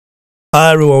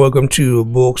Hi everyone, welcome to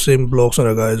Boxing Blogs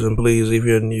and guys, and please, if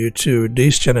you're new to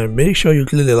this channel, make sure you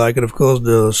click the like and of course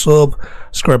the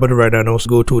subscribe button right now, and also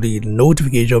go to the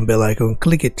notification bell icon,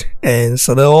 click it, and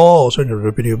so that also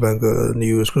the video bank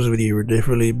new exclusive video will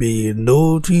definitely be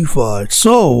notified.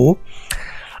 So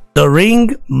the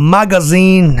Ring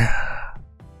magazine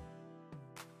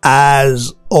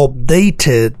has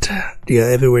updated their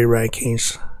heavyweight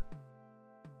rankings.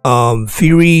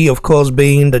 Fury of course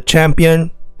being the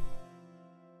champion,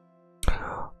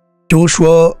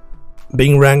 Joshua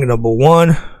being ranked number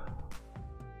 1,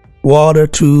 Wilder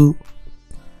 2,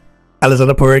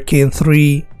 Alexander Povetkin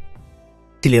 3,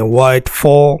 Dillian White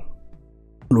 4,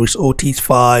 Luis Ortiz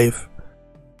 5,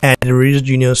 Anthony Ruiz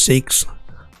Jr. 6,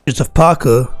 Joseph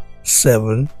Parker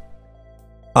 7,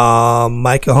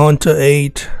 Michael Hunter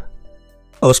 8,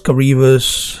 Oscar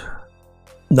Rivas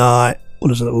 9,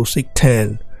 Alexander Usyk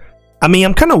 10. I mean,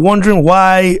 I'm kind of wondering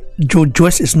why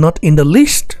Joyce is not in the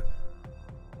list.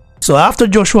 So after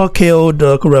Joshua killed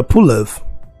Kurapulav,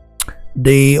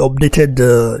 they updated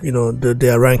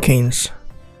their rankings.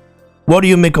 What do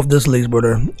you make of this list,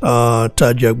 brother?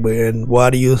 Tajagbe, and why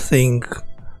do you think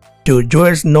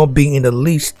Joyce not being in the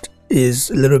list is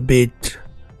a little bit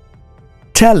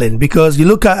telling? Because you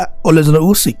look at Alexander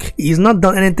Usyk, he's not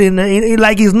done anything.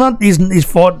 He's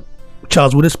fought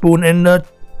Charles Witherspoon and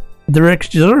Derek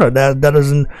Chisora. That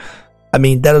doesn't. I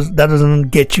mean, that doesn't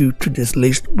get you to this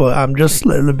list, but I'm just a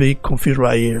little bit confused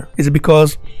right here. Is it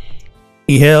because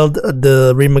he held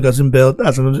the Ring Magazine belt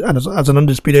as an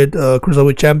undisputed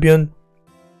cruiserweight champion,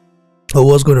 or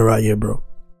what's going on right here, bro?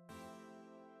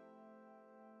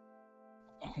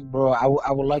 Bro,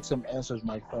 I would like some answers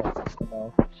myself. You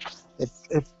know, if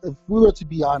we were to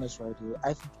be honest right here,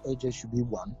 I think AJ should be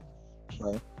 1.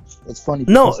 Right? It's funny.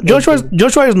 No, Joshua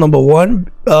is number 1.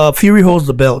 Fury holds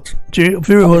the belt.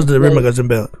 Fury holds the Ring Magazine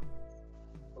belt.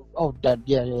 Oh,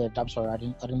 yeah. I'm sorry, I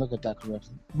didn't look at that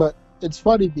correctly. But it's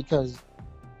funny because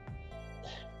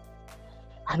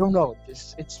I don't know.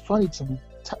 It's funny to me.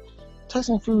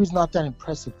 Tyson Fury is not that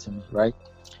impressive to me, right?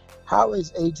 How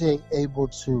is AJ able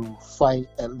to fight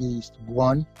at least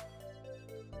 1,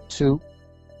 2,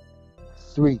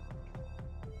 3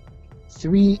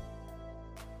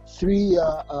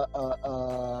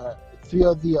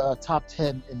 of the top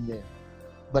 10 in there,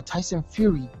 but Tyson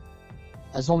Fury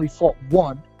has only fought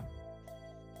 1,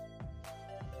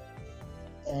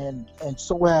 and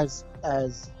so as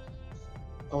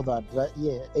hold on,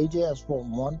 AJ has fought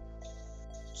 1,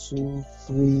 2,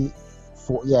 3,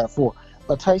 4, 4,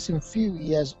 but Tyson Fury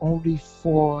has only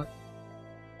fought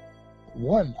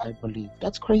 1, I believe.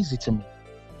 That's crazy to me.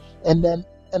 And then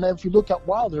if you look at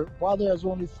Wilder has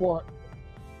only fought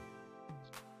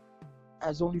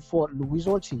Luis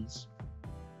Ortiz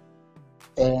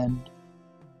and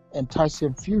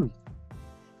Tyson Fury.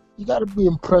 You got to be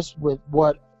impressed with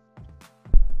what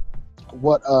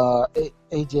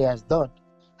AJ has done,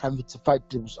 having to fight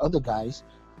those other guys,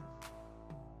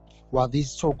 while these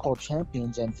so-called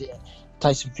champions and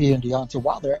Tyson Fury and Deontay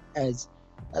Wilder has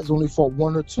only fought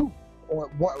 1 or 2, or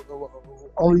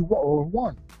only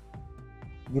 1.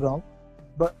 You know,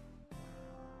 but.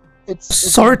 It's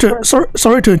sorry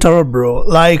to interrupt, bro.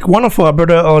 Like one of our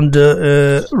brother on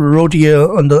the road here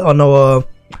on our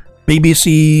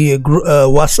BBC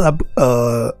WhatsApp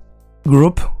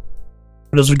group.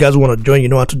 For those of you guys who want to join, you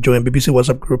know how to join BBC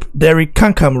WhatsApp group. Derek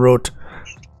Kankam wrote,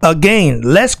 again,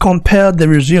 let's compare the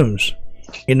resumes.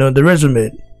 The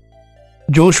resume.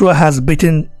 Joshua has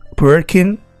beaten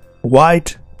Povetkin,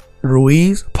 White,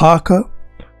 Ruiz, Parker,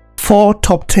 4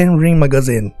 top 10 Ring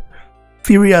magazine.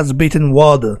 Fury has beaten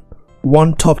Wilder,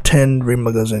 1 top 10 Ring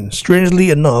magazine. Strangely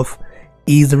enough,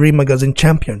 he is the Ring magazine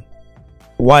champion.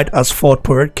 White has fought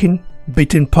Povetkin,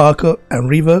 beaten Parker and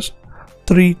Rivers,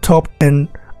 3 top 10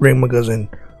 Ring magazine.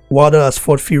 Wilder has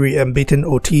fought Fury and beaten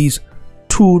Ortiz,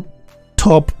 2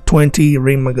 top 20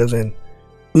 Ring magazine.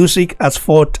 Usyk has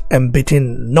fought and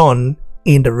beaten none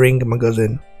in the Ring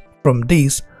magazine. From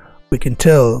this, we can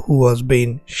tell who has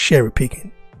been cherry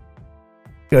picking.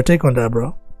 Your take on that,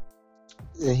 bro?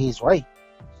 He's right.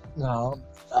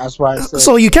 That's why I said.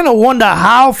 So you kind of wonder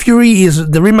how Fury is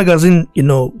the Ring magazine,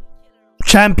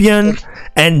 champion,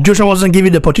 and Joshua wasn't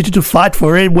given the opportunity to fight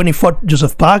for it when he fought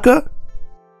Joseph Parker.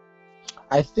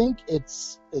 I think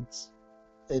it's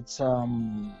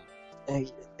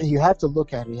you have to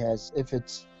look at it as if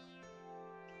it's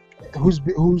who's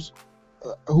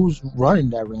running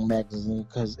that Ring magazine,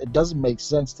 because it doesn't make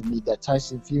sense to me that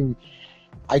Tyson Fury,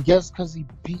 I guess because he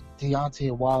beat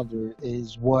Deontay Wilder,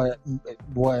 is what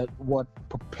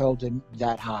propelled him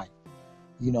that high.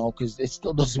 Because it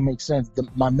still doesn't make sense.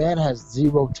 My man has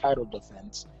 0 title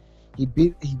defense. he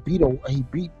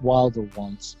beat Wilder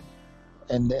once,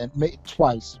 and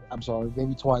twice. I'm sorry,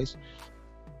 maybe twice.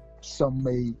 Some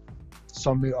may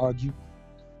argue,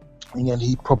 and then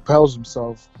he propels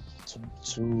himself to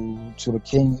the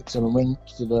king, to the ring,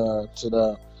 to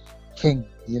the king.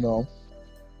 You know,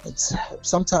 it's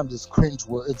sometimes it's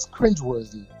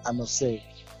cringeworthy, I must say,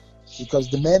 because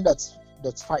the man that's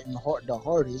fighting the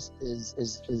hardest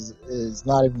is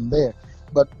not even there.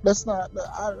 But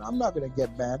I'm not gonna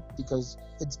get mad because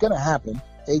it's gonna happen.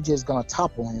 AJ is gonna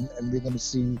topple him, and we're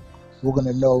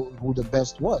gonna know who the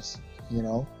best was. You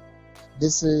know,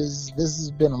 this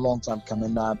has been a long time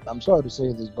coming. I'm sorry to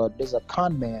say this, but there's a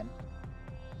con man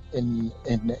in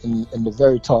the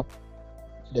very top.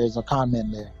 There's a con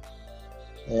man there,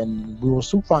 and we will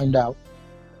soon find out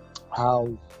how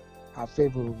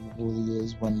favorable he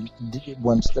is when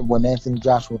Anthony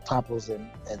Joshua topples him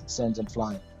and sends him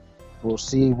flying. We'll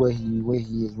see where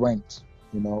he is ranked.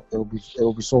 You know, it'll be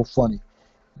so funny.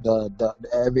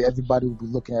 Everybody will be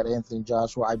looking at Anthony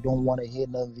Joshua. I don't want to hear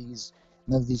none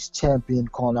of these champions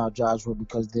calling out Joshua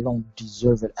because they don't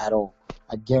deserve it at all.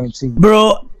 I guarantee you.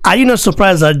 Bro, are you not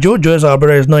surprised that Joyce, our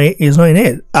brother, is not in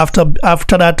it after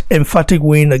that emphatic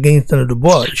win against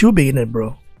Dubois? She'll be in it,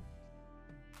 bro.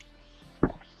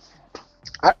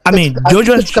 I mean,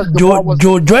 Joyce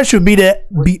should be there.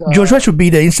 Joyce should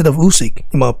be there instead of Usyk,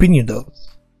 in my opinion, though.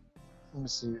 Let me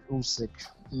see, Usyk.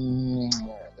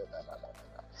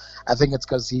 I think it's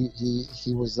because he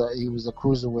was a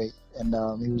cruiserweight, and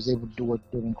he was able to do what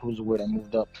he did in cruiserweight and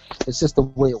moved up. It's just the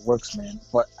way it works, man.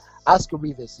 But Oscar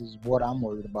Rivas is what I'm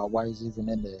worried about. Why he's even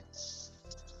in there?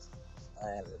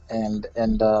 And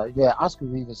yeah, Oscar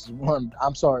Rivas is one.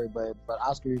 I'm sorry, but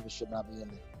Oscar Rivas should not be in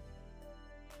there.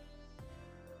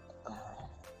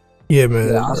 Yeah, man.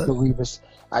 Yeah, Oscar Rivas.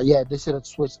 Yeah, they should have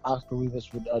switched Oscar Rivas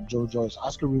with Joe Joyce.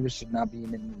 Oscar Rivas should not be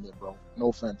in there, bro. No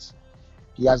offense.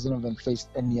 He hasn't even faced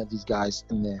any of these guys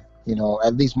in there. You know,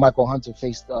 at least Michael Hunter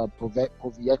faced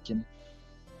Povetkin.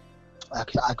 I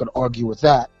could argue with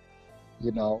that.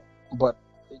 You know, but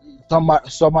some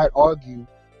might argue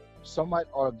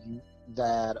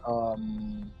that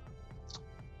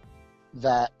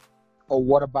oh,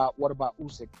 what about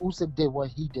Usyk? Usyk did what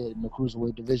he did in the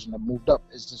cruiserweight division and moved up.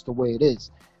 It's just the way it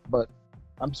is. But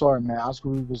I'm sorry, man. Oscar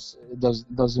Rivas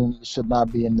should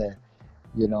not be in there.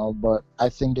 You know, but I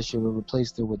think they should have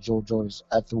replaced it with Joe Joyce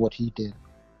after what he did.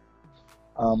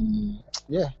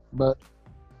 Yeah, but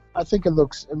I think it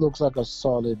looks like a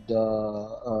solid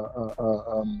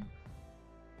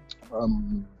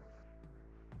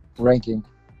ranking,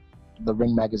 the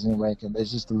Ring Magazine ranking.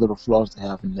 There's just a little flaws to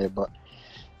have in there, but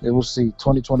we'll see.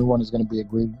 2021 is going to be a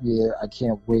great year. I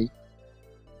can't wait.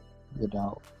 You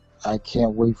know, I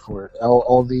can't wait for it.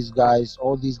 All these guys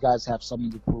have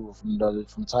something to prove.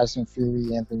 From Tyson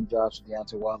Fury, Anthony Joshua,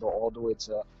 Deontay Wilder, all the way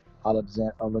to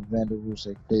Alexander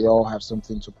Usyk. They all have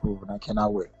something to prove, and I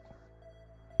cannot wait.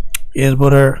 Yes,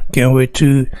 brother. Can't wait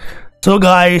too. So,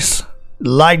 guys,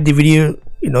 like the video.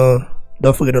 You know,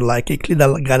 don't forget to like it. Click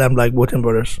that goddamn like button,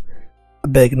 brothers. I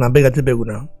beg now. I got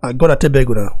to beg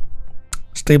now.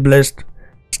 Stay blessed,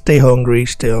 stay hungry,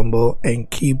 stay humble, and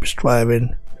keep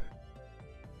striving.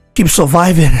 Keep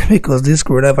surviving because this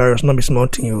coronavirus not be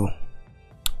smarting you.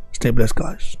 Stay blessed,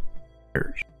 guys.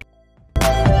 Cheers.